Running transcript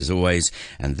always.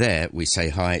 And there we say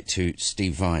hi to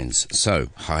Steve Vines. So,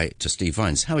 hi to Steve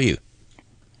Vines. How are you?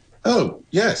 Oh,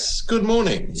 yes. Good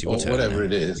morning, or whatever now.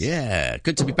 it is. Yeah,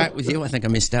 good to be back with you. I think I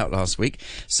missed out last week.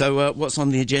 So, what's on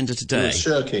the agenda today? You were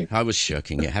shirking. I was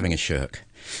shirking, yeah, having a shirk.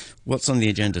 What's on the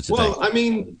agenda today? Well, I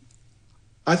mean,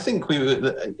 I think we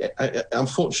were,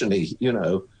 unfortunately, you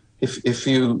know, if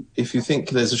you think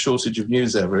there's a shortage of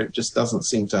news ever, it just doesn't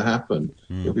seem to happen.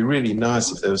 It'd be really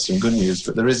nice if there was some good news,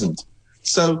 but there isn't.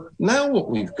 So now what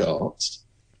we've got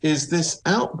is this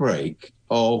outbreak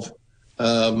of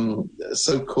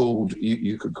so-called,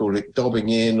 you could call it dobbing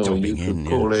in, or you could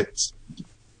call it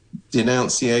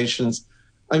denunciations.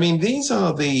 I mean, these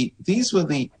were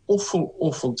the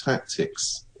awful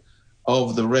tactics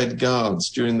of the Red Guards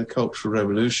during the Cultural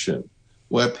Revolution,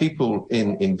 where people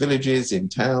in villages, in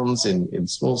towns, in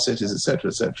small cities,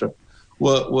 etc.,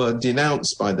 were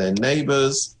denounced by their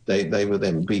neighbours. They were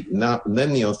then beaten up, and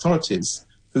then the authorities,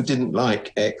 who didn't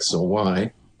like X or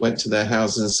Y, went to their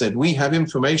houses and said, "We have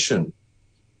information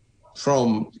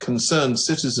from concerned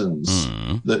citizens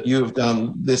that you have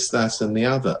done this, that, and the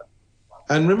other."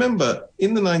 And remember,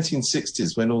 in the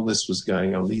 1960s, when all this was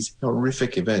going on, these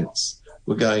horrific events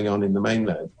were going on in the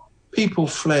mainland, people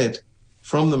fled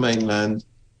from the mainland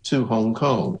to Hong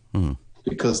Kong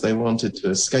because they wanted to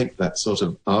escape that sort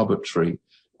of arbitrary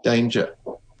danger.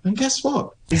 And guess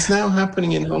what? It's now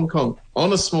happening in Hong Kong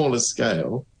on a smaller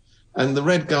scale. And the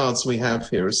Red Guards we have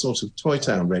here are sort of Toy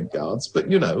Town Red Guards, but,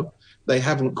 you know,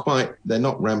 they're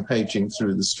not rampaging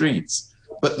through the streets,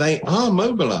 but they are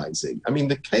mobilizing. I mean,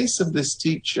 the case of this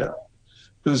teacher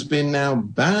who's been now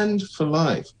banned for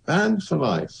life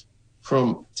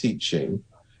from teaching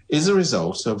is a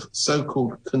result of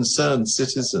so-called concerned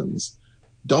citizens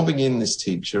dobbing in this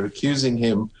teacher, accusing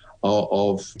him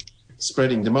of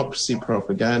spreading democracy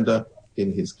propaganda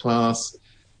in his class.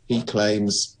 He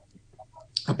claims,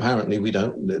 apparently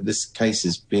this case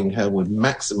is being held with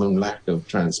maximum lack of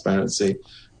transparency,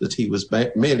 that he was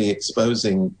merely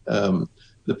exposing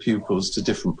the pupils to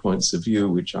different points of view,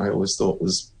 which I always thought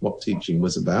was what teaching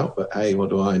was about, but hey, what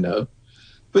do I know?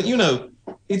 But, you know,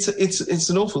 it's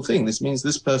an awful thing. This means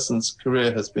this person's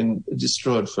career has been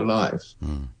destroyed for life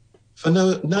for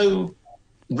no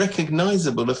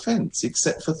recognisable offence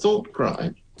except for thought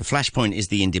crime. The flashpoint is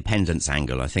the independence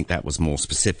angle. I think that was more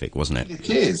specific, wasn't it? It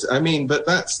is. I mean, but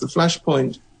that's the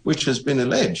flashpoint which has been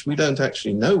alleged. We don't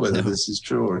actually know whether this is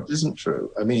true or it isn't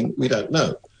true. I mean, we don't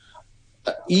know.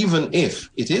 Even if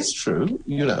it is true,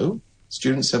 you know,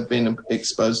 students have been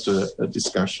exposed to a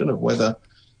discussion of whether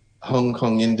Hong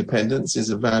Kong independence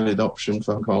is a valid option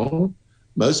for Hong Kong.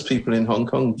 Most people in Hong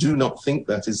Kong do not think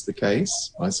that is the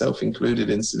case, myself included,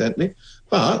 incidentally.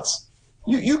 But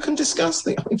you can discuss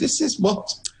things. I mean, this is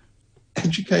what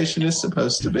education is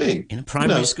supposed to be. In a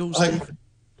primary school, Steve?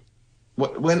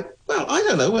 I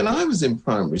don't know. When I was in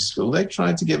primary school, they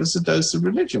tried to give us a dose of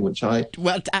religion, which I...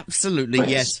 Well, absolutely,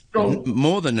 yes.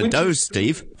 More than a dose,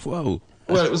 Steve. Whoa.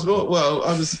 Well, it was more... Well,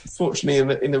 I was fortunately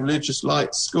in a religious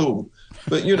light school.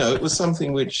 But, you know, it was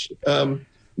something which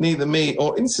neither me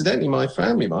or, incidentally, my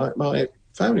family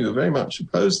were very much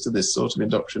opposed to this sort of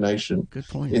indoctrination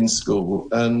in school.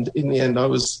 And in the end, I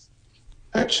was...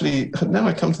 Actually, now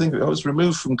I come to think of it, I was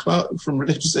removed from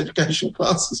religious education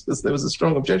classes because there was a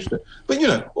strong objection. But, you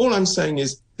know, all I'm saying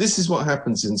is this is what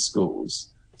happens in schools.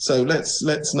 So let's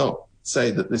not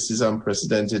say that this is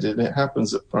unprecedented, and it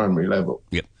happens at primary level.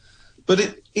 Yep.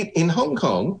 But in Hong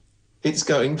Kong, it's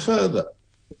going further.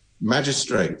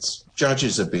 Magistrates,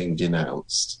 judges are being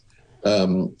denounced.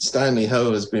 Stanley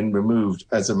Ho has been removed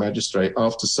as a magistrate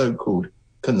after so-called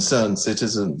concerned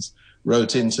citizens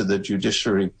wrote into the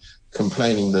judiciary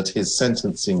complaining that his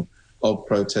sentencing of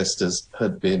protesters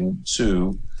had been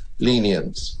too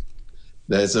lenient.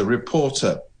 There's a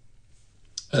reporter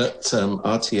at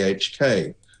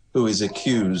RTHK who is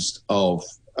accused of,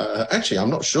 actually, I'm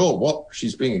not sure what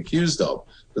she's being accused of,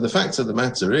 but the fact of the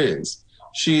matter is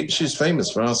she's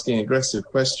famous for asking aggressive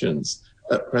questions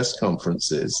at press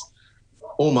conferences.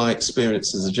 All my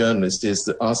experience as a journalist is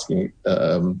that asking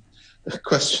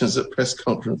questions at press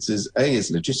conferences, A,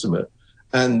 is legitimate,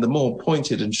 and the more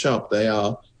pointed and sharp they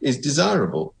are is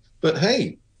desirable. But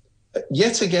hey,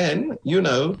 yet again, you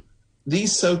know,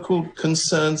 these so-called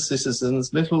concerned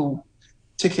citizens, little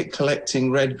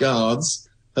ticket-collecting Red Guards,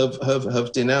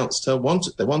 have denounced her.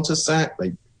 They want her sacked.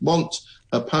 They want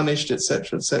her punished,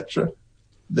 etc., etc.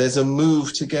 There's a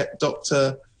move to get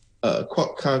Dr.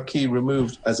 Kwok Ka-ki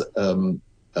removed as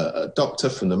a doctor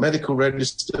from the medical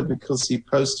register because he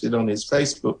posted on his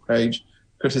Facebook page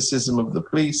criticism of the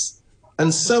police.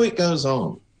 And so it goes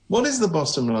on. What is the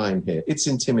bottom line here? It's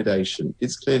intimidation.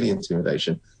 It's clearly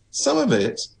intimidation. Some of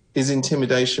it is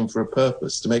intimidation for a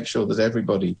purpose, to make sure that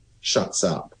everybody shuts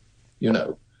up. You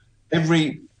know,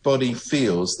 everybody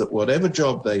feels that whatever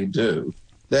job they do,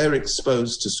 they're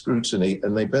exposed to scrutiny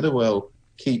and they better well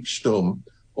keep stum,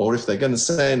 or if they're going to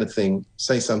say anything,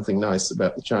 say something nice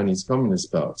about the Chinese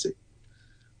Communist Party.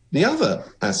 The other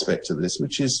aspect of this,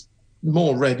 which is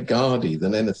more Red Guardy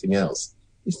than anything else,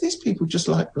 is these people just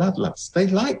like bloodlust. They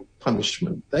like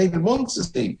punishment. They want to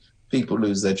see people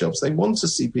lose their jobs. They want to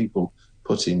see people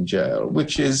put in jail,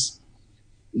 which is,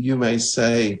 you may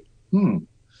say,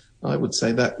 I would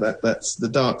say that's the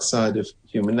dark side of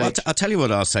human nature. I'll tell you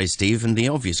what I'll say, Steve, and the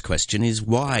obvious question is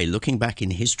why, looking back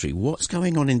in history, what's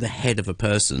going on in the head of a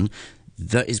person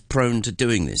that is prone to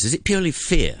doing this? Is it purely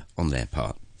fear on their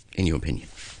part, in your opinion?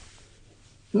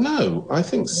 No, I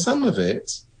think some of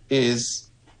it is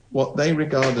what they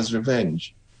regard as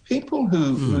revenge. People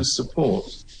who support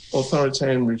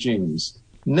authoritarian regimes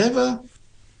never,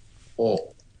 or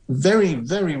very,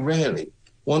 very rarely,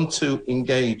 want to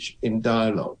engage in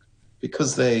dialogue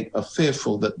because they are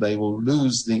fearful that they will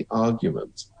lose the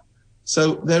argument.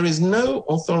 So there is no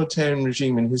authoritarian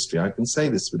regime in history, I can say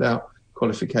this without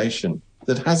qualification,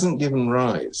 that hasn't given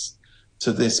rise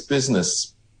to this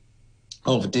business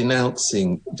of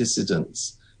denouncing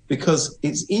dissidents, because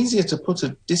it's easier to put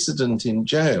a dissident in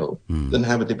jail than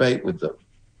have a debate with them,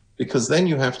 because then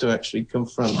you have to actually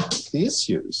confront the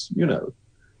issues. You know,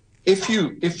 if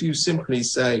you simply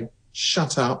say,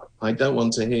 shut up, I don't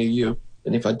want to hear you,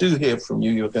 and if I do hear from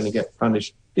you, you're going to get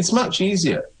punished, it's much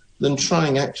easier than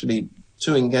trying actually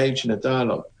to engage in a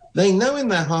dialogue. They know in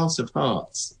their heart of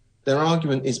hearts their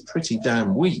argument is pretty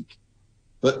damn weak,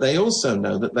 but they also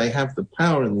know that they have the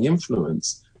power and the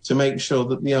influence to make sure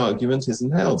that the argument isn't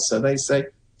held. So they say,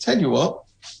 tell you what,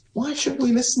 why should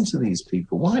we listen to these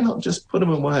people? Why not just put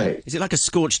them away? Is it like a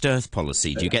scorched earth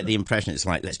policy? Do you get the impression it's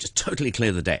like, let's just totally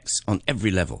clear the decks on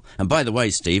every level? And by the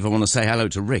way, Steve, I want to say hello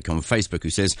to Rick on Facebook, who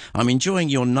says, I'm enjoying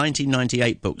your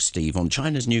 1998 book, Steve, on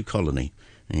China's New Colony.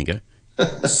 There you go.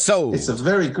 So it's a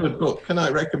very good book. Can I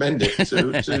recommend it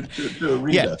to a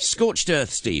reader? Yeah, scorched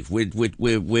earth, Steve.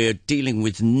 We're dealing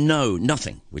with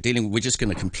nothing. We're just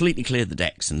going to completely clear the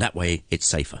decks, and that way it's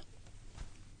safer.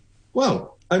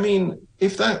 Well, I mean,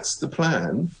 if that's the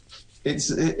plan, it's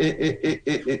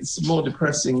more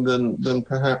depressing than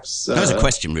perhaps. That was a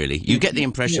question, really. You get the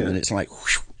impression that it's like,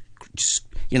 whoosh, just,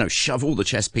 shove all the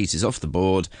chess pieces off the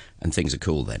board, and things are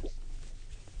cool then.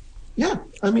 Yeah,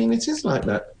 I mean, it is like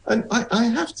that. And I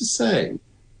have to say,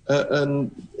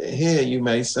 and here you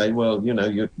may say, well,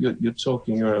 you're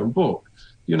talking your own book.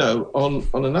 On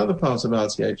another part of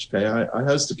RTHK, I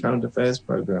host a current affairs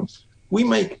program. We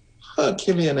make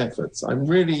Herculean efforts, I'm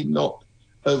really not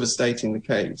overstating the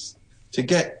case, to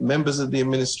get members of the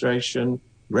administration,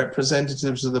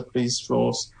 representatives of the police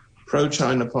force,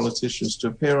 pro-China politicians to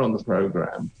appear on the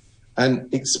program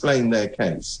and explain their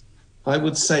case. I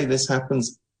would say this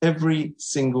happens every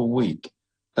single week.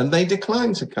 And they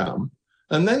decline to come.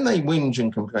 And then they whinge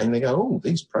and complain. They go, oh,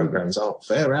 these programs aren't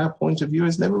fair. Our point of view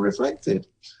is never reflected.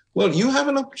 Well, you have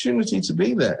an opportunity to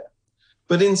be there.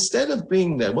 But instead of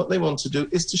being there, what they want to do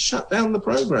is to shut down the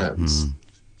programs,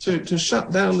 to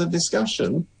shut down the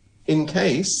discussion in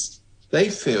case they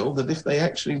feel that if they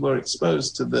actually were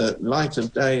exposed to the light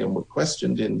of day and were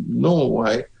questioned in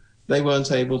Norway, they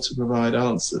weren't able to provide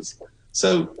answers.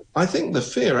 So I think the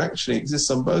fear actually exists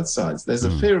on both sides. There's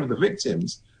a fear of the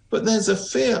victims, but there's a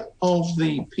fear of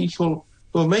the people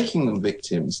who are making them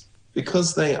victims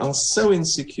because they are so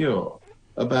insecure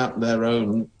about their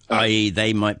own... i.e.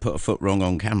 they might put a foot wrong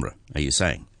on camera, are you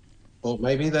saying? Or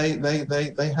maybe they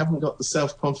haven't got the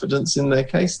self-confidence in their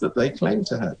case that they claim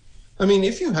to have. I mean,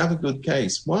 if you have a good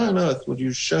case, why on earth would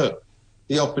you shirk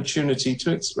the opportunity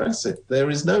to express it? There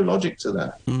is no logic to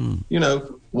that.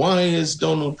 Why is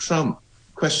Donald Trump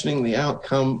questioning the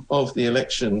outcome of the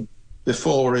election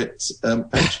before it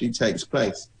actually takes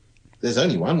place? There's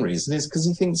only one reason, is because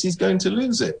he thinks he's going to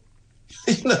lose it.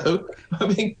 I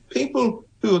mean, people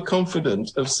who are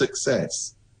confident of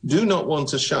success do not want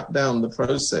to shut down the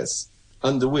process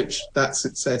under which that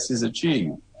success is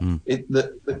achieved.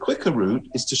 The quicker route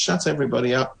is to shut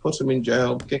everybody up, put them in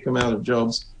jail, kick them out of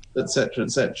jobs, etc.,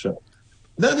 etc.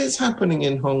 That is happening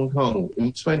in Hong Kong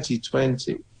in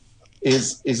 2020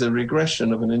 is a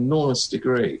regression of an enormous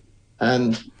degree.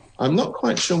 And I'm not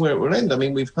quite sure where it will end. I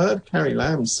mean, we've heard Carrie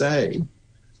Lam say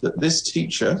that this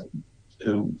teacher,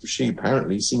 who she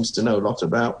apparently seems to know a lot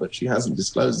about, but she hasn't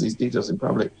disclosed these details in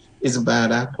public, is a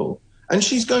bad apple. And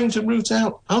she's going to root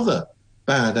out other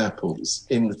bad apples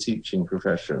in the teaching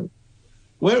profession.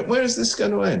 Where is this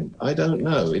going to end? I don't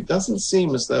know. It doesn't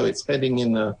seem as though it's heading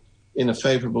in a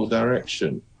favourable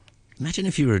direction. Imagine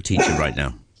if you were a teacher right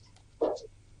now.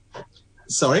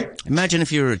 Sorry? Imagine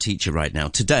if you were a teacher right now,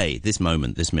 today, this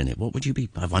moment, this minute, what would you be?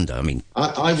 I wonder, I mean...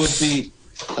 I would be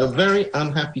a very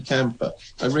unhappy camper.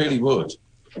 I really would.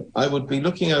 I would be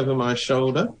looking over my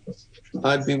shoulder.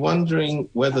 I'd be wondering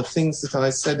whether things that I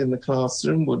said in the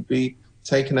classroom would be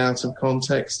taken out of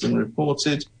context and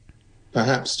reported,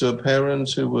 perhaps to a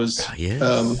parent who was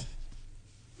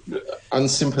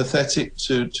unsympathetic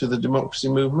to the democracy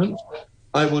movement.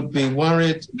 I would be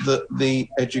worried that the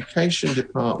education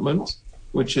department,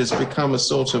 which has become a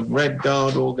sort of Red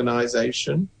Guard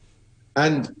organisation,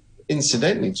 and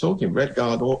incidentally, talking of Red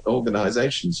Guard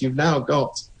organisations, you've now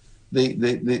got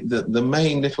the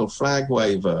main little flag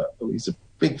waver. He's a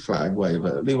big flag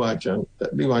waver, Leung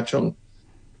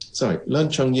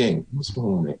Chong-ying. What's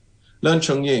wrong with me? Leung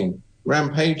Chong-ying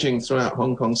rampaging throughout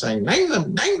Hong Kong, saying, "Name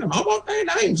them! I want their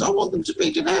names. I want them to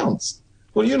be denounced."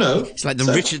 Well, you know, it's like the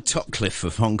Richard Topcliffe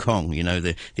of Hong Kong. You know,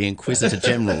 the Inquisitor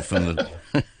General from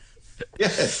the.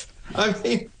 Yes. I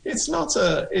mean, it's not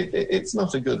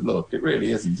a good look. It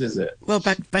really isn't, is it? Well,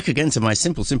 back again to my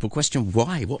simple question: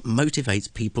 why? What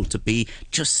motivates people to be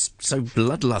just so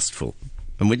bloodlustful?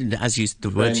 And we didn't, as you the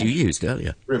words you used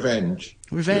earlier. Revenge.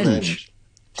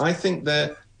 I think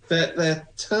they're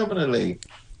terminally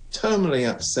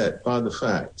upset by the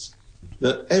fact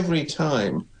that every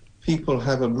time people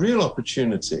have a real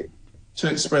opportunity to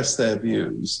express their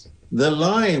views, the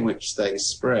lie which they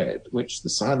spread, which the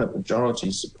silent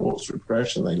majority supports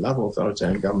repression, they love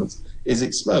authoritarian governments, is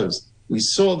exposed. We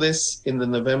saw this in the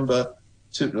November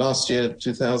last year,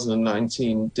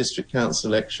 2019 district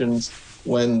council elections,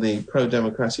 when the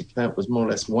pro-democratic camp was more or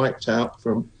less wiped out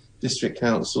from district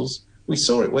councils. We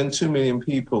saw it when 2 million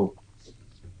people,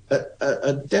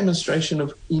 a demonstration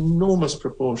of enormous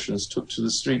proportions, took to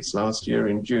the streets last year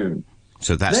in June.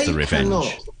 So that's the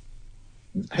revenge.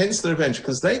 Hence the revenge,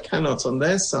 because they cannot, on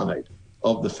their side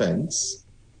of the fence,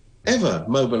 ever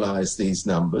mobilise these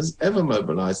numbers, ever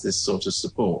mobilise this sort of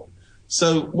support.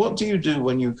 So what do you do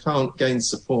when you can't gain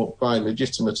support by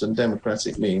legitimate and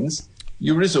democratic means?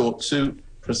 You resort to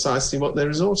precisely what they're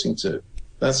resorting to.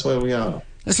 That's where we are.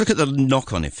 Let's look at the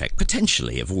knock-on effect,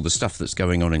 potentially, of all the stuff that's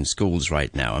going on in schools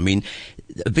right now. I mean,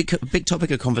 a big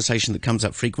topic of conversation that comes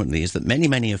up frequently is that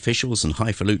many officials and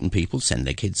highfalutin people send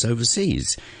their kids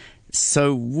overseas.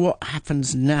 So what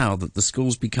happens now that the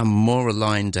schools become more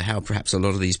aligned to how perhaps a lot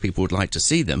of these people would like to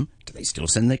see them? Do they still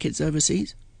send their kids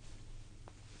overseas?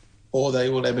 Or they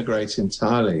will emigrate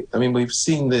entirely. I mean, we've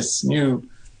seen this new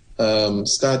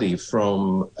study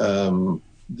from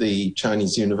the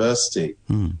Chinese university,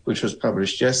 which was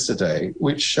published yesterday,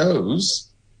 which shows,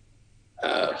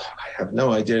 I have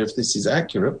no idea if this is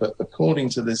accurate, but according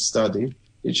to this study,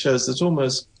 it shows that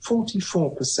almost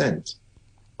 44%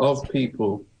 of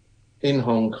people in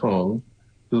Hong Kong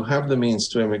who have the means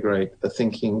to emigrate are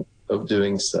thinking of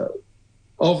doing so.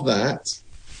 Of that,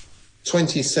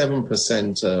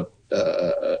 27% are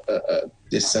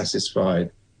dissatisfied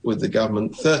with the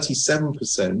government,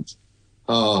 37%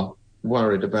 are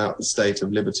worried about the state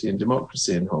of liberty and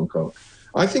democracy in Hong Kong.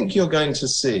 I think you're going to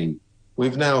see,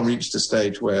 we've now reached a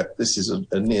stage where this is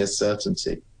a near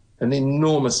certainty, an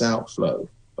enormous outflow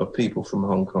of people from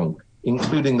Hong Kong,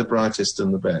 including the brightest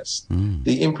and the best.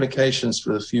 The implications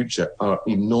for the future are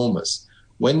enormous.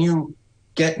 When you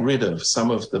get rid of some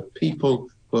of the people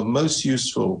who are most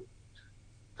useful,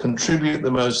 contribute the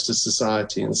most to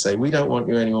society, and say, we don't want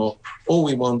you anymore, all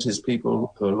we want is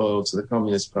people who are loyal to the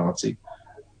Communist Party,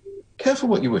 careful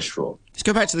what you wish for. Let's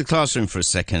go back to the classroom for a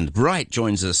second. Bright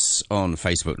joins us on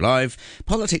Facebook Live.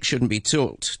 Politics shouldn't be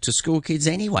taught to school kids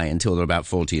anyway until they're about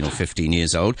 14 or 15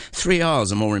 years old. 3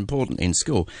 hours are more important in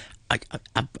school.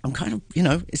 I'm kind of,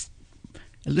 it's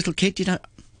a little kid, For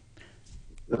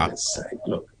goodness sake,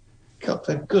 look,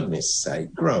 for goodness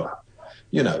sake, grow up.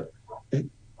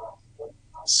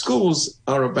 Schools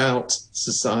are about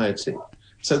society.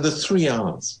 So the 3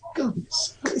 R's,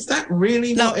 goodness, is that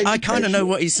really not education? I kind of know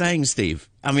what he's saying, Steve.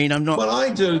 I mean, I'm not... Well, I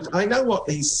do. I know what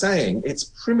he's saying. It's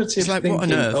primitive thinking what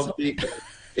on earth?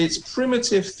 It's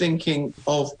primitive thinking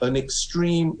of an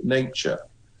extreme nature.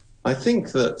 I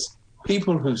think that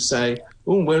people who say,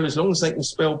 oh, well, as long as they can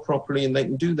spell properly and they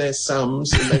can do their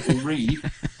sums and they can read,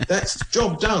 that's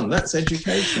job done. That's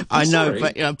education. I know,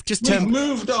 but just We've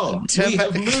moved on. Turn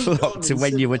back the clock to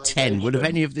when you were 10. Would have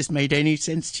any of this made any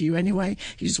sense to you anyway?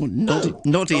 You just want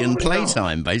noddy and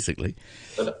playtime, basically.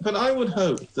 But I would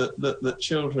hope that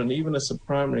children, even at a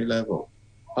primary level,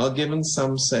 are given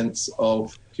some sense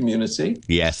of community.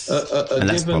 Yes, and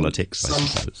that's politics,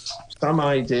 some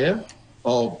idea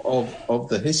of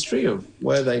the history of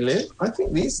where they live. I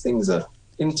think these things are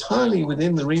entirely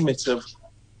within the remit of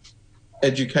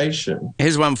education.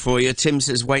 Here's one for you. Tim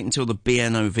says, wait until the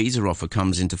BNO visa offer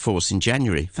comes into force in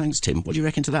January. Thanks, Tim. What do you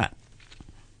reckon to that?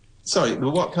 Sorry,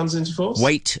 what comes into force?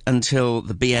 Wait until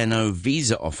the BNO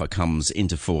visa offer comes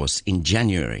into force in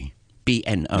January.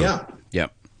 BNO. Yeah.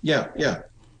 Yep. Yeah.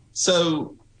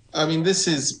 So, I mean, this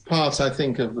is part, I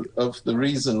think, of the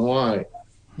reason why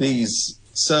these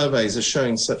surveys are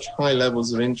showing such high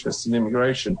levels of interest in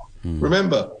immigration.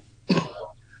 Remember,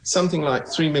 something like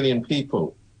 3 million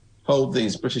people hold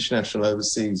these British National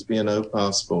Overseas BNO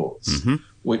passports,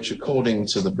 which, according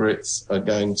to the Brits, are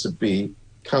going to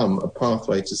become a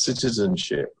pathway to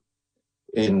citizenship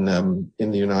in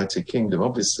the United Kingdom.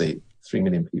 Obviously, 3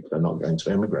 million people are not going to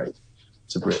emigrate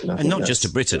to Britain. And not just to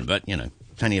Britain, but,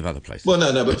 plenty of other places. Well,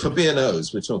 no, but for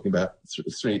BNOs, we're talking about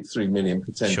 3 million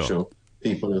potential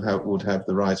people who would have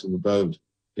the right of abode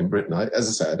in Britain. As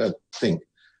I say, I don't think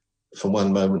for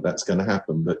one moment that's going to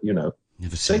happen, but,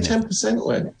 say 10%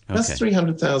 when. That's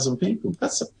 300,000 people.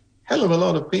 That's a hell of a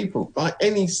lot of people by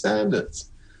any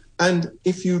standards. And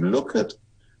if you look at,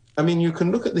 you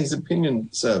can look at these opinion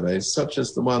surveys, such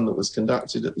as the one that was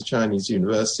conducted at the Chinese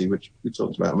university, which we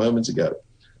talked about a moment ago.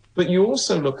 But you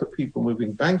also look at people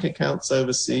moving bank accounts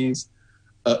overseas,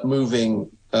 applying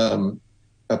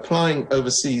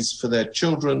overseas for their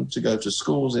children to go to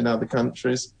schools in other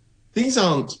countries. These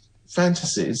aren't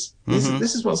fantasies.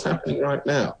 This is what's happening right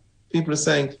now. People are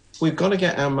saying, we've got to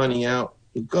get our money out.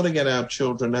 We've got to get our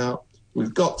children out.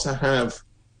 We've got to have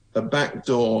a back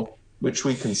door which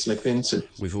we can slip into.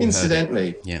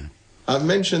 Incidentally, I've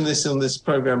mentioned this on this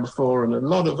program before, and a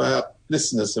lot of our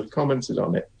listeners have commented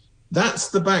on it. That's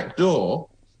the back door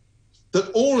that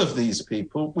all of these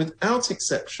people, without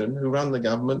exception, who run the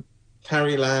government,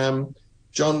 Carrie Lam,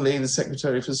 John Lee, the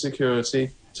Secretary for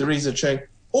Security, Theresa Cheng,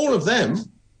 all of them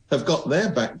have got their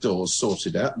back doors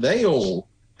sorted out. They all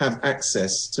have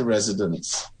access to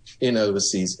residence in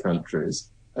overseas countries.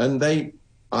 And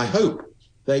I hope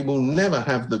they will never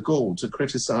have the gall to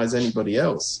criticize anybody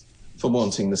else for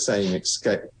wanting the same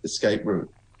escape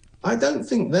route. I don't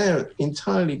think they're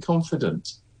entirely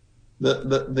confident that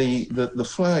the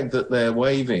flag that they're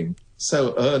waving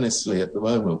so earnestly at the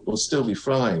moment will still be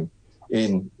flying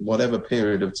in whatever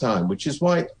period of time, which is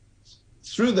why,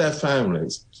 through their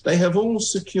families, they have all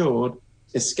secured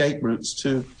escape routes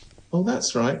to,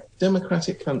 that's right,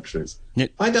 democratic countries.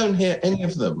 Yep. I don't hear any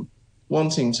of them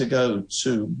wanting to go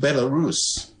to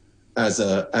Belarus as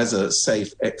a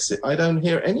safe exit. I don't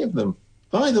hear any of them,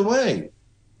 by the way,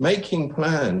 making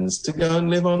plans to go and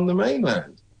live on the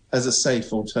mainland as a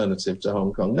safe alternative to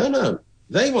Hong Kong. No,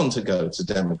 they want to go to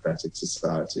democratic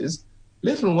societies.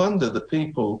 Little wonder that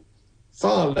people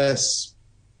far less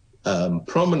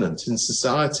prominent in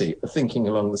society are thinking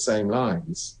along the same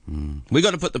lines. We've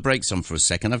got to put the brakes on for a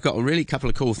second. I've got a really couple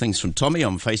of cool things from Tommy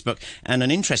on Facebook and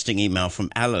an interesting email from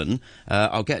Alan.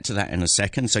 I'll get to that in a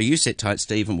second. So you sit tight,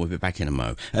 Steve, and we'll be back in a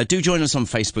mo. Do join us on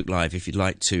Facebook Live if you'd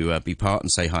like to be part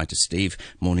and say hi to Steve.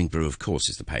 Morning Brew, of course,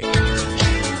 is the page.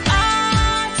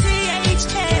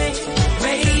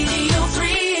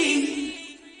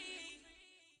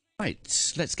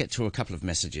 Right, let's get to a couple of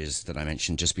messages that I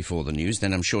mentioned just before the news.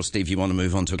 Then I'm sure, Steve, you want to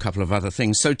move on to a couple of other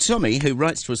things. So Tommy, who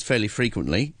writes to us fairly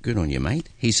frequently, good on you, mate,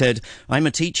 he said, I'm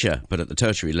a teacher, but at the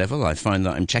tertiary level, I find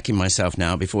that I'm checking myself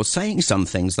now before saying some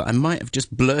things that I might have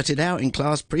just blurted out in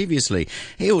class previously.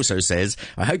 He also says,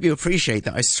 I hope you appreciate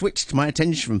that I switched my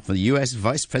attention from the US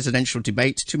vice presidential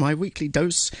debate to my weekly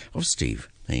dose of Steve.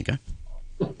 There you go.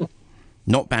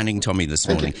 Not banning Tommy this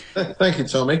morning. Thank you,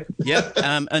 Tommy. Yep.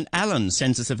 And Alan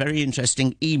sends us a very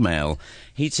interesting email.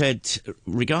 He said,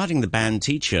 regarding the banned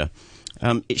teacher,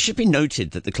 it should be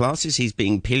noted that the classes he's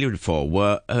being pilloried for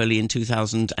were early in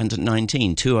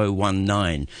 2019,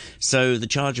 2019. So the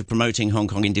charge of promoting Hong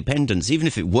Kong independence, even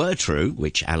if it were true,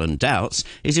 which Alan doubts,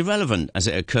 is irrelevant as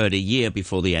it occurred a year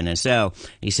before the NSL.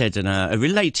 He said in a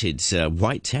related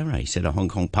White Terror, he said a Hong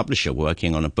Kong publisher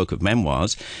working on a book of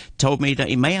memoirs told me that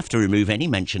he may have to remove any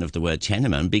mention of the word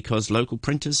Tiananmen because local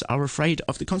printers are afraid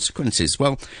of the consequences.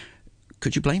 Well,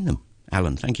 could you blame them?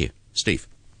 Alan, thank you. Steve.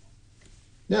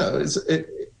 No,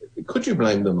 could you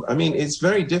blame them? I mean, it's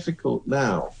very difficult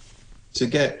now to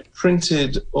get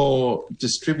printed or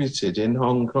distributed in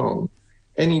Hong Kong.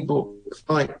 Any book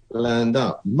might land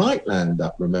up,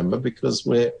 remember, because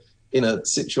we're in a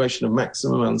situation of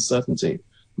maximum uncertainty,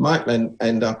 might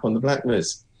end up on the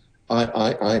blacklist.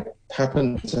 I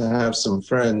happen to have some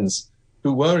friends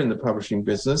who were in the publishing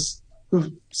business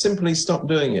who've simply stopped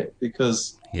doing it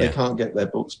because they can't get their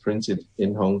books printed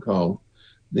in Hong Kong.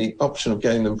 The option of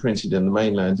getting them printed in the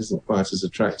mainland isn't quite as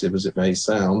attractive as it may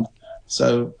sound.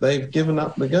 So they've given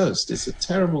up the ghost. It's a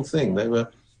terrible thing. They were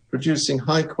producing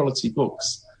high-quality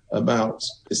books about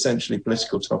essentially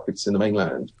political topics in the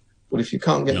mainland. Well, if you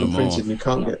can't get them printed and you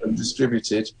can't get them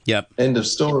distributed, end of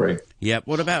story. Yeah.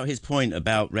 What about his point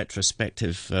about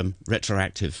retroactive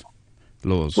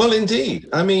laws? Well, indeed.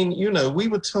 I mean, we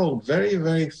were told very,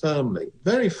 very firmly,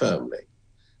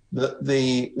 that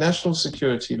the national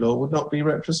security law would not be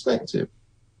retrospective.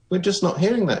 We're just not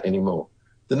hearing that anymore.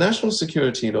 The national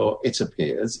security law, it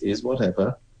appears, is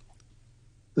whatever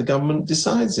the government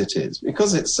decides it is,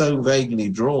 because it's so vaguely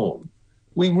drawn.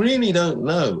 We really don't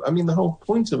know. I mean, the whole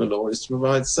point of a law is to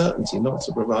provide certainty, not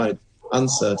to provide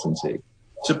uncertainty,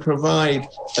 to provide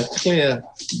a clear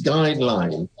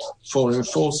guideline for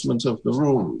enforcement of the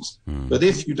rules. But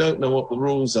if you don't know what the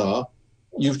rules are,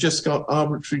 you've just got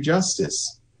arbitrary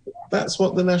justice. That's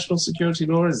what the national security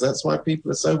law is. That's why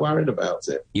people are so worried about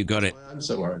it. You got it. I'm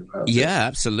so worried about it. Yeah,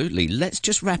 absolutely. Let's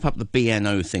just wrap up the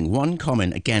BNO thing. One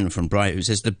comment again from Bright, who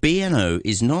says the BNO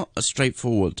is not as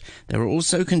straightforward. There are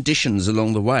also conditions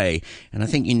along the way, and I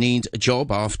think you need a job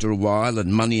after a while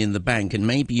and money in the bank, and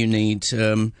maybe you need...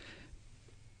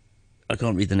 I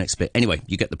can't read the next bit. Anyway,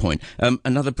 you get the point.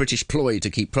 Another British ploy to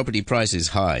keep property prices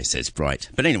high, says Bright.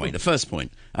 But anyway, the first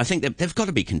point, I think they've got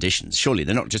to be conditions. Surely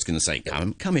they're not just going to say,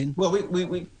 come in. Well,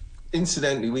 we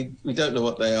incidentally, we don't know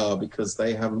what they are because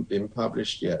they haven't been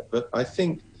published yet. But I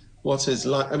think what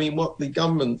the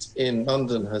government in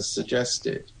London has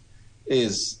suggested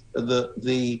is that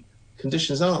the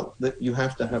conditions aren't that you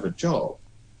have to have a job,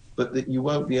 but that you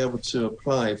won't be able to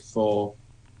apply for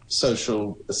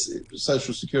social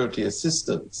security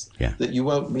assistance, that you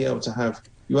won't be able to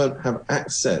you won't have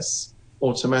access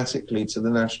automatically to the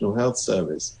National Health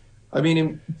Service. I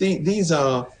mean, these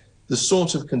are the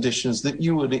sort of conditions that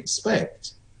you would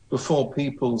expect before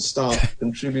people start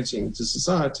contributing to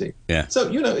society. Yeah.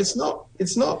 So,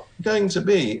 it's not going to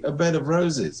be a bed of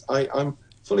roses. I'm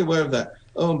fully aware of that.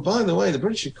 Oh, and by the way, the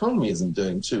British economy isn't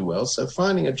doing too well, so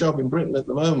finding a job in Britain at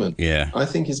the moment, I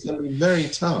think is going to be very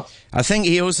tough. I think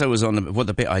he also was on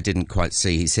the bit I didn't quite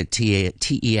see. He said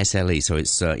TESLE, so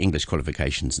it's English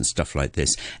qualifications and stuff like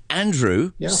this.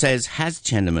 Andrew says, has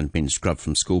Chenerman been scrubbed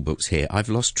from school books here? I've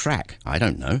lost track. I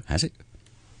don't know. Has it?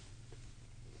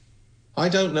 I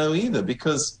don't know either,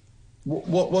 because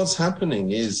what's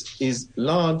happening is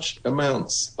large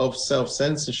amounts of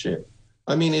self-censorship.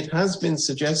 I mean, it has been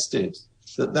suggested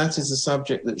that is a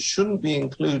subject that shouldn't be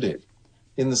included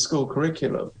in the school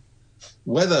curriculum.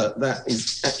 Whether that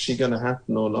is actually going to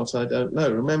happen or not, I don't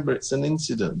know. Remember, it's an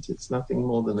incident. It's nothing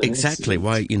more than an exactly.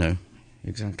 incident. Why,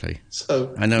 exactly.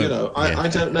 So, I know. I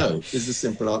don't know is the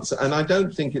simple answer. And I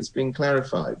don't think it's been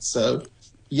clarified. So,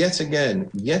 yet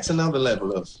another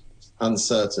level of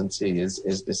uncertainty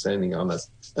is descending on us.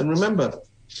 And remember,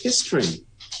 history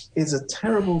is a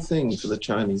terrible thing for the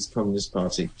Chinese Communist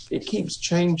Party. It keeps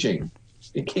changing.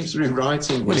 It keeps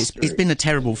rewriting history. It's been a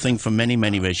terrible thing for many,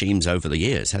 many regimes over the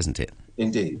years, hasn't it?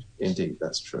 Indeed,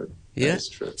 that's true. Yeah. That is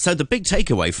true. So the big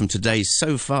takeaway from today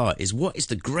so far is, what is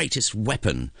the greatest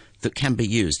weapon that can be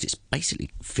used? It's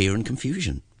basically fear and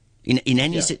confusion. In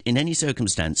any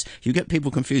circumstance, you get people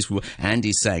confused.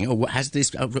 Andy's saying, "Oh, what has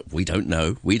this? Oh, we don't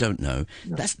know. We don't know."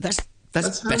 No. That's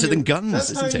better than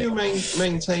guns, isn't it? That's how you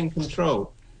maintain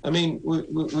control. I mean,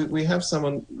 we have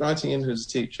someone writing in who's a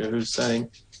teacher who's saying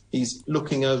he's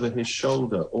looking over his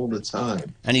shoulder all the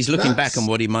time. And he's looking back on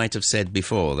what he might have said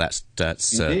before. That's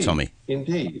indeed, Tommy.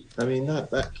 Indeed. I mean,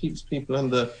 that keeps people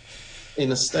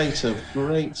in a state of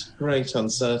great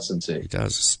uncertainty. It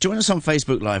does. Join us on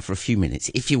Facebook Live for a few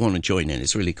minutes if you want to join in.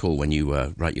 It's really cool when you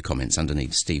write your comments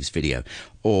underneath Steve's video.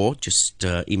 Or just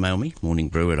email me,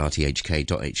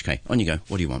 morningbrew@rthk.hk. On you go.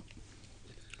 What do you want?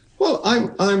 Well,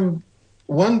 I'm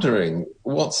wondering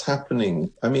what's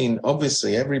happening. I mean,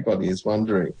 obviously everybody is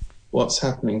wondering what's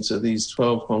happening to these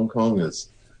 12 Hong Kongers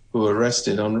who were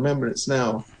arrested on, remember it's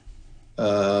now, they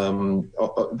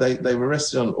were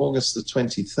arrested on August the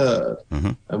 23rd,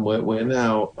 and we're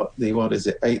now the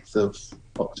 8th of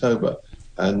October,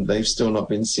 and they've still not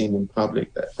been seen in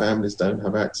public. Their families don't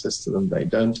have access to them. They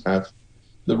don't have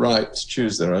the right to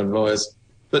choose their own lawyers.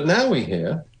 But now we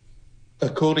hear,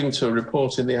 according to a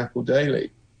report in the Apple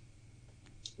Daily,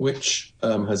 which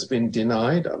has been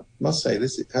denied, I must say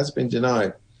this, it has been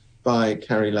denied by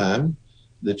Carrie Lam,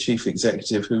 the chief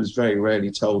executive, who's very rarely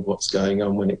told what's going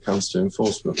on when it comes to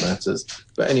enforcement matters.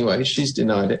 But anyway, she's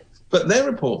denied it. But their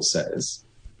report says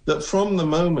that from the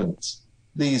moment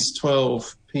these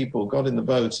 12 people got in the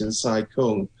boat in Sai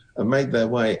Kung and made their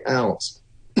way out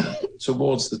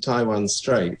towards the Taiwan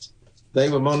Strait, they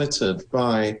were monitored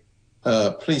by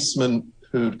policemen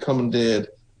who'd commandeered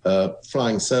a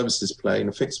flying services plane,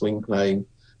 a fixed-wing plane,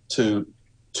 to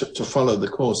follow the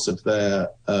course of their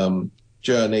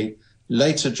journey.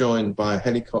 later joined by a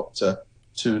helicopter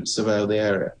to surveil the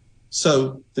area.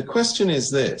 So the question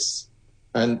is this,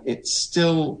 and it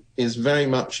still is very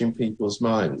much in people's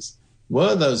minds.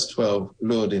 Were those 12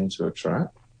 lured into a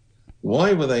trap?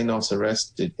 Why were they not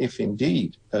arrested if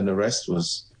indeed an arrest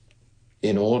was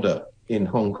in order in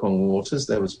Hong Kong waters?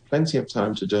 There was plenty of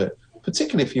time to do it,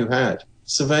 particularly if you had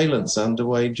surveillance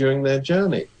underway during their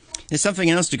journey. There's something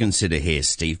else to consider here,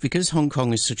 Steve. Because Hong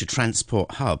Kong is such a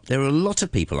transport hub, there are a lot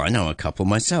of people, I know a couple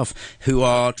myself, who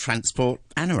are transport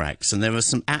anoraks, and there are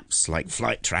some apps like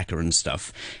Flight Tracker and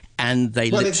stuff, and they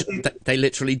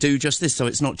literally do just this. So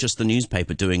it's not just the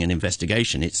newspaper doing an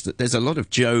investigation. It's that there's a lot of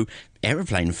Joe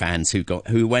aeroplane fans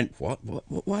who went, what?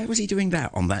 Why was he doing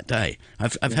that on that day?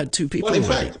 I've had two people. Well, in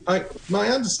fact, my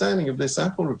understanding of this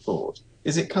Apple report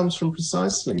is it comes from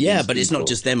precisely. Yeah, but it's not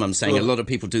just them. I'm saying a lot of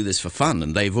people do this for fun,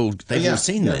 and they've all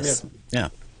seen this. Yeah,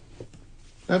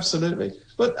 absolutely.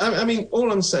 But I mean,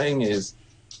 all I'm saying is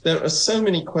there are so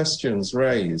many questions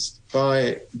raised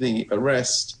by the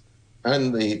arrest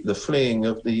and the fleeing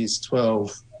of these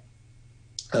 12.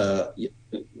 They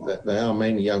are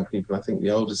mainly young people. I think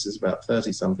the oldest is about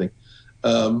 30 something,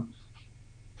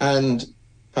 and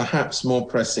perhaps more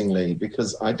pressingly,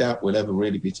 because I doubt we'll ever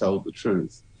really be told the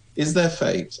truth, is their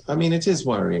fate. I mean, it is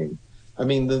worrying. I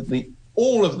mean,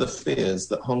 all of the fears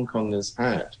that Hong Kongers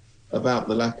had about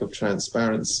the lack of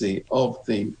transparency of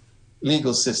the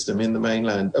legal system in the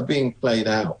mainland are being played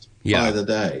out by the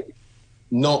day.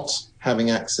 Not having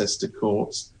access to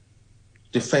courts,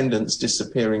 defendants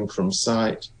disappearing from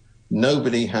sight,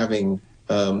 nobody having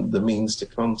the means to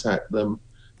contact them,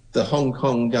 the Hong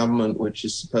Kong government, which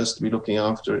is supposed to be looking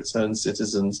after its own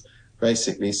citizens,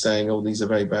 basically saying, oh, these are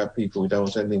very bad people, we don't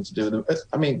want anything to do with them.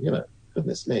 I mean,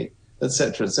 goodness me,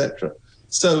 etc., etc.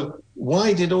 So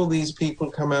why did all these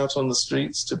people come out on the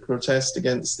streets to protest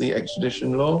against the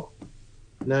extradition law?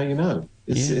 Now you know.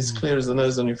 It's clear as the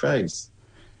nose on your face.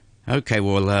 Okay,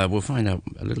 well, we'll find out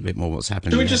a little bit more what's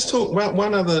happening. Can we just talk about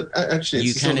one other... Actually,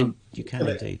 you can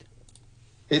indeed.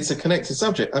 It's a connected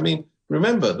subject. I mean,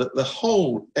 remember that the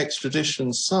whole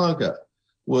extradition saga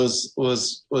was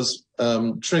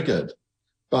triggered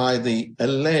by the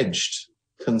alleged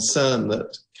concern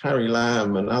that Carrie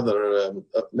Lam and other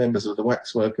members of the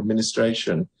Waxwork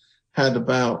administration had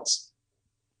about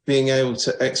being able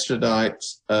to extradite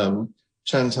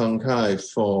Chan Tong Kai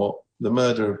for the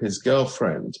murder of his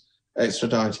girlfriend,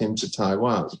 extradite him to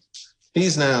Taiwan.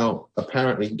 He's now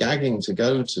apparently gagging to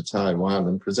go to Taiwan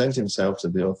and present himself to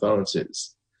the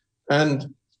authorities.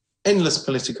 And endless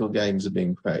political games are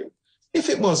being played. If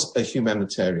it was a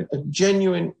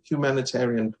genuine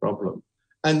humanitarian problem,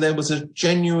 and there was a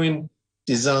genuine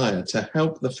desire to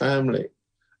help the family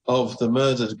of the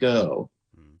murdered girl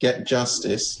get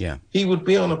justice, he would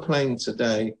be on a plane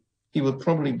today. He would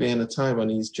probably be in a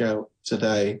Taiwanese jail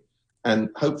today, and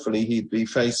hopefully he'd be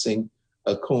facing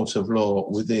a court of law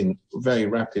within a very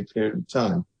rapid period of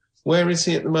time. Where is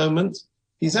he at the moment?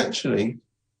 He's actually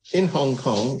in Hong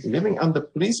Kong, living under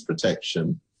police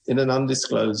protection in an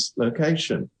undisclosed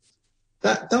location.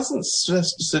 That doesn't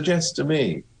suggest to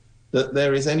me that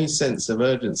there is any sense of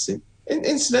urgency.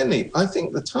 Incidentally, I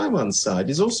think the Taiwan side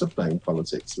is also playing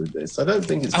politics with this. I don't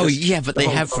think it's... Oh, yeah, but they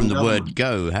have from the word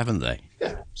go, haven't they?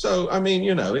 Yeah. So, I mean,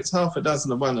 it's half a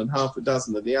dozen of one and half a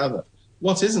dozen of the other.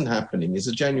 What isn't happening is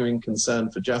a genuine concern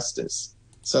for justice.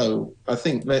 So I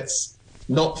think let's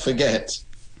not forget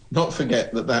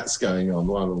that that's going on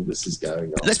while all this is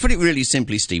going on. Let's put it really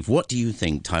simply, Steve. What do you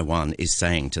think Taiwan is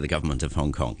saying to the government of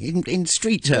Hong Kong in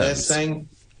street terms? They're saying,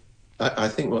 I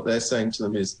think what they're saying to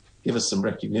them is, give us some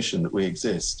recognition that we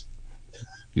exist.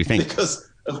 You think?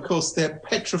 Because, of course, they're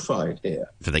petrified here.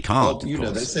 But they can't,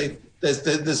 they say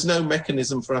there's no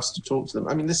mechanism for us to talk to them.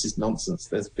 I mean, this is nonsense.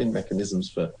 There's been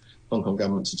mechanisms for Hong Kong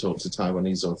government to talk to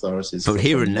Taiwanese authorities. But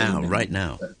here and now, right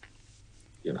now.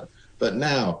 But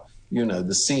now...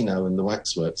 the Sino and the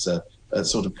Waxworks are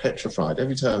sort of petrified.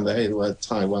 Every time they hear the word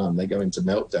Taiwan, they go into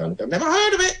meltdown and go, never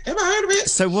heard of it!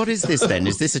 So what is this then?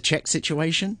 Is this a check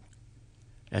situation?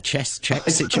 A chess check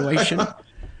situation?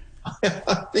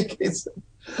 I think it's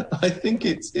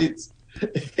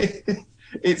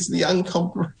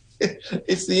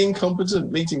the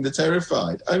incompetent meeting the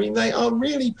terrified. I mean, they are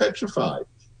really petrified.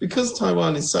 Because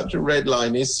Taiwan is such a red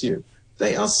line issue,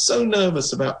 they are so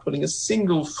nervous about putting a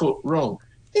single foot wrong.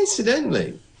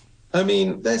 Incidentally, I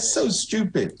mean, they're so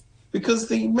stupid because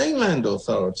the mainland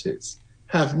authorities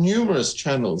have numerous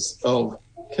channels of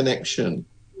connection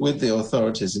with the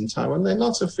authorities in Taiwan. They're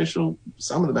not official.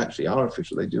 Some of them actually are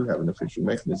official. They do have an official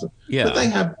mechanism. Yeah. But they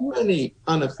have many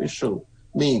unofficial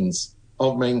means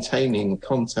of maintaining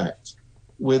contact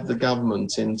with the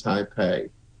government in Taipei.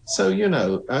 So, you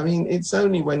know, I mean, it's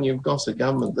only when you've got a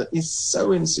government that is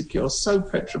so insecure, so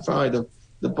petrified of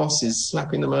the bosses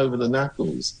slapping them over the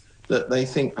knuckles, that they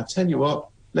think, I tell you what,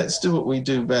 let's do what we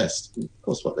do best. Of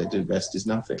course, what they do best is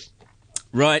nothing.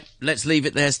 Right, let's leave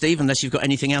it there, Steve, unless you've got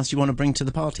anything else you want to bring to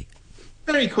the party.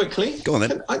 Very quickly. Go on,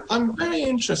 then. I'm very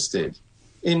interested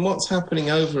in what's happening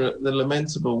over at the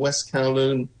lamentable West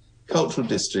Kowloon Cultural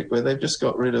District, where they've just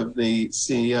got rid of the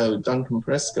CEO, Duncan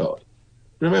Prescott.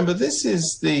 Remember, this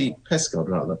is the Prescott,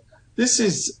 rather. This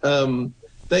is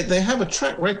they have a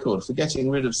track record for getting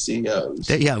rid of CEOs.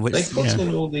 They put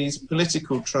in all these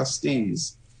political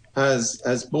trustees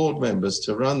as board members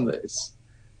to run this.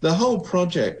 The whole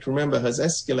project, remember, has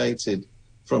escalated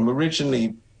from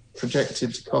originally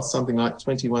projected to cost something like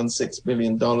 $21.6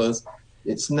 billion.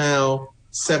 It's now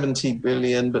 $70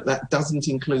 billion, but that doesn't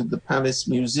include the Palace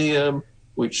Museum,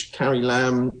 which Carrie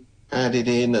Lam added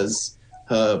in as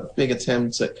her big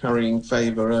attempt at currying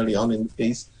favour early on in the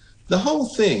piece. The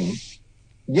whole thing,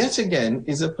 yet again,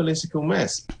 is a political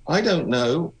mess. I don't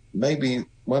know, maybe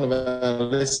one of our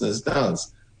listeners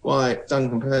does, why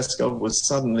Duncan Prescott was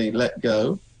suddenly let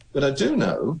go, but I do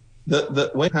know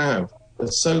that we have a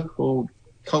so-called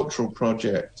cultural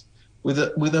project with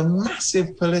a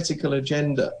massive political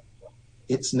agenda.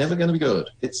 It's never going to be good.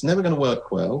 It's never going to work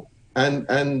well.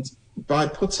 And by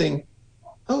putting,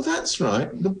 oh, that's right,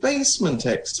 the basement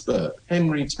expert,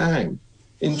 Henry Tang,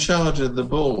 in charge of the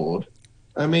board.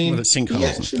 I mean, he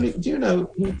actually, do you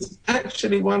know, he's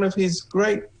actually one of his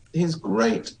great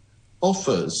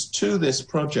offers to this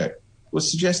project was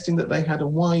suggesting that they had a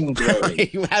wine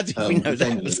growing. How did we know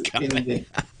that was coming?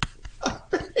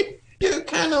 You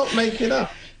cannot make it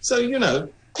up. So, you know,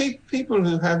 people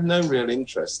who have no real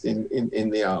interest in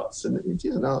the arts, and it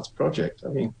is an arts project. I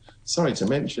mean, sorry to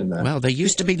mention that. Well, there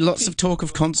used to be lots of talk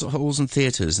of concert halls and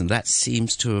theatres, and that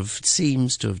seems to have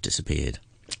disappeared.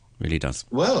 Really does.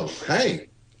 Well, hey,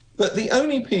 but the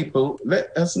only people,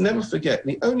 let us never forget,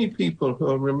 the only people who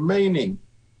are remaining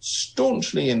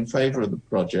staunchly in favour of the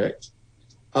project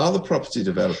are the property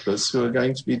developers who are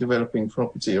going to be developing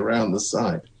property around the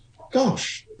site.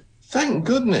 Gosh, thank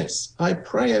goodness. I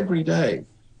pray every day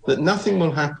that nothing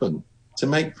will happen to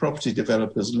make property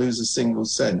developers lose a single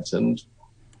cent. And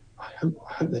I hope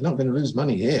they're not going to lose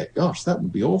money here. Gosh, that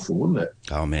would be awful, wouldn't it?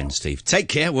 Amen, Steve. Take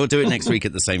care. We'll do it next week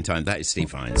at the same time. That is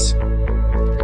Steve Hines.